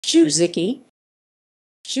Zhou Ziqi,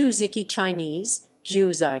 Zhou Ziqi Chinese, Zhou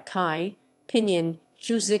Ziqi, pinyin,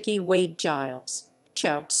 Zhou Ziqi Wade Giles,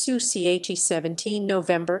 Chow Tzu-ch'i 17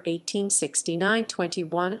 November 1869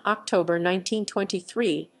 21 October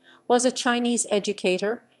 1923, was a Chinese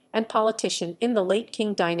educator and politician in the late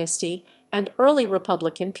Qing dynasty and early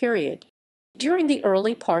Republican period. During the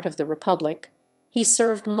early part of the Republic, he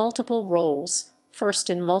served multiple roles, first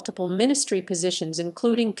in multiple ministry positions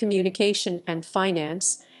including communication and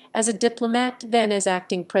finance, as a diplomat, then as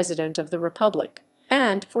acting president of the Republic,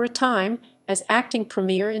 and, for a time, as acting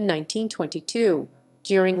premier in 1922,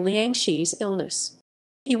 during Liang Shiyi's illness.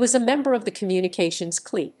 He was a member of the Communications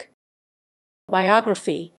Clique.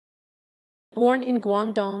 Biography. Born in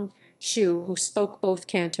Guangdong, Zhou, who spoke both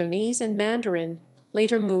Cantonese and Mandarin,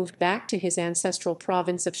 later moved back to his ancestral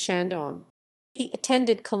province of Shandong. He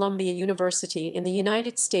attended Columbia University in the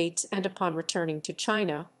United States, and upon returning to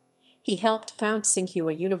China, he helped found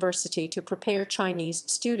Tsinghua University to prepare Chinese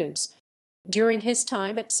students. During his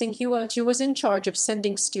time at Tsinghua, Zhou was in charge of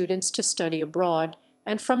sending students to study abroad,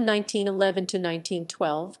 and from 1911 to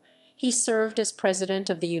 1912, he served as president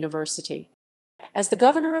of the university. As the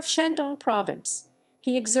governor of Shandong province,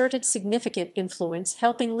 he exerted significant influence,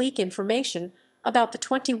 helping leak information about the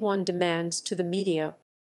 21 demands to the media.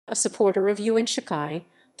 A supporter of Yuan Shikai,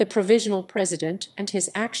 the provisional president, and his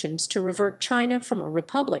actions to revert China from a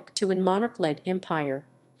republic to a monarch-led empire,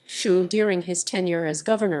 Zhou, during his tenure as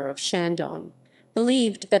governor of Shandong,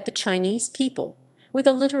 believed that the Chinese people, with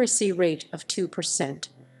a literacy rate of 2%,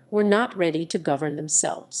 were not ready to govern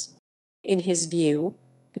themselves. In his view,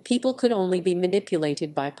 the people could only be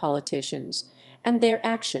manipulated by politicians, and their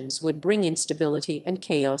actions would bring instability and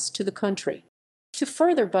chaos to the country. To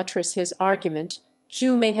further buttress his argument,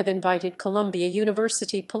 Zhou may have invited Columbia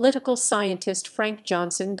University political scientist Frank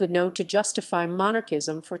Johnson Goodnow to justify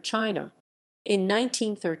monarchism for China. In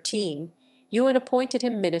 1913, Yuan appointed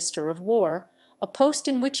him Minister of War, a post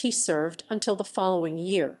in which he served until the following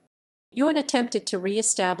year. Yuan attempted to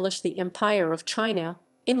re-establish the Empire of China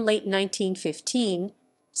in late 1915,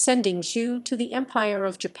 sending Zhou to the Empire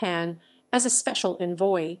of Japan as a special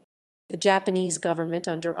envoy. The Japanese government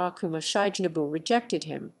under Akuma Shigenabu rejected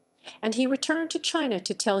him, and he returned to China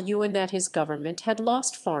to tell Yuan that his government had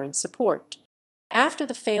lost foreign support. After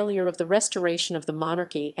the failure of the restoration of the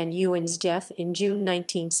monarchy and Yuan's death in June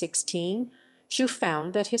 1916, Zhou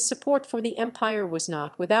found that his support for the empire was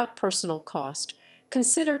not without personal cost.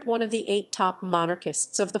 Considered one of the 8 top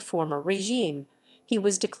monarchists of the former regime, he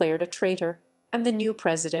was declared a traitor, and the new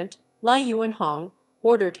president, Lai Yuanhong,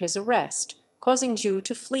 ordered his arrest, causing Zhou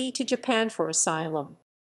to flee to Japan for asylum.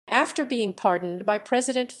 After being pardoned by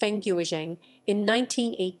President Feng Guizheng in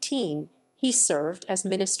 1918, he served as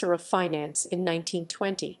Minister of Finance in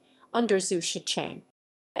 1920 under Zhu Ziqi.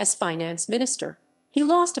 As finance minister, he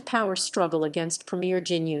lost a power struggle against Premier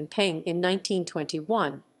Jin Yunping in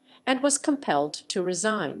 1921 and was compelled to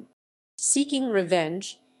resign. Seeking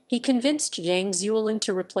revenge, he convinced Zhang Zuolin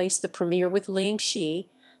to replace the premier with Liang Shiyi,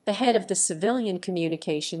 the head of the civilian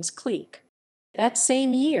Communications Clique. That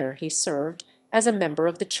same year, he served as a member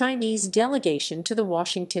of the Chinese delegation to the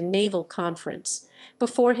Washington Naval Conference,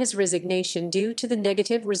 before his resignation due to the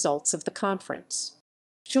negative results of the conference.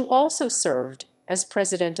 Zhou also served as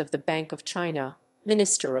president of the Bank of China,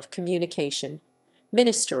 Minister of Communication,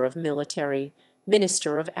 Minister of Military,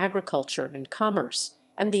 Minister of Agriculture and Commerce,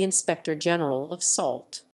 and the Inspector General of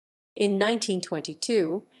Salt. In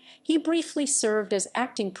 1922, he briefly served as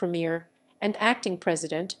acting premier and acting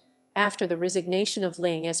president after the resignation of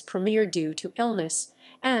Liang as premier due to illness,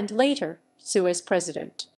 and later Zhou as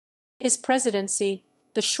president. His presidency,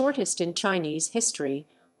 the shortest in Chinese history,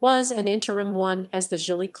 was an interim one as the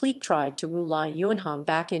Zhili clique tried to woo Lai Yuanhong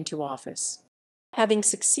back into office. Having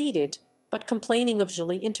succeeded, but complaining of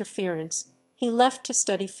Zhili interference, he left to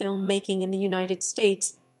study filmmaking in the United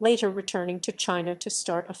States, later returning to China to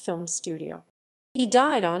start a film studio. He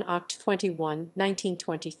died on October 21,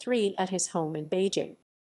 1923 at his home in Beijing.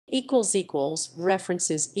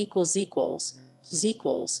 References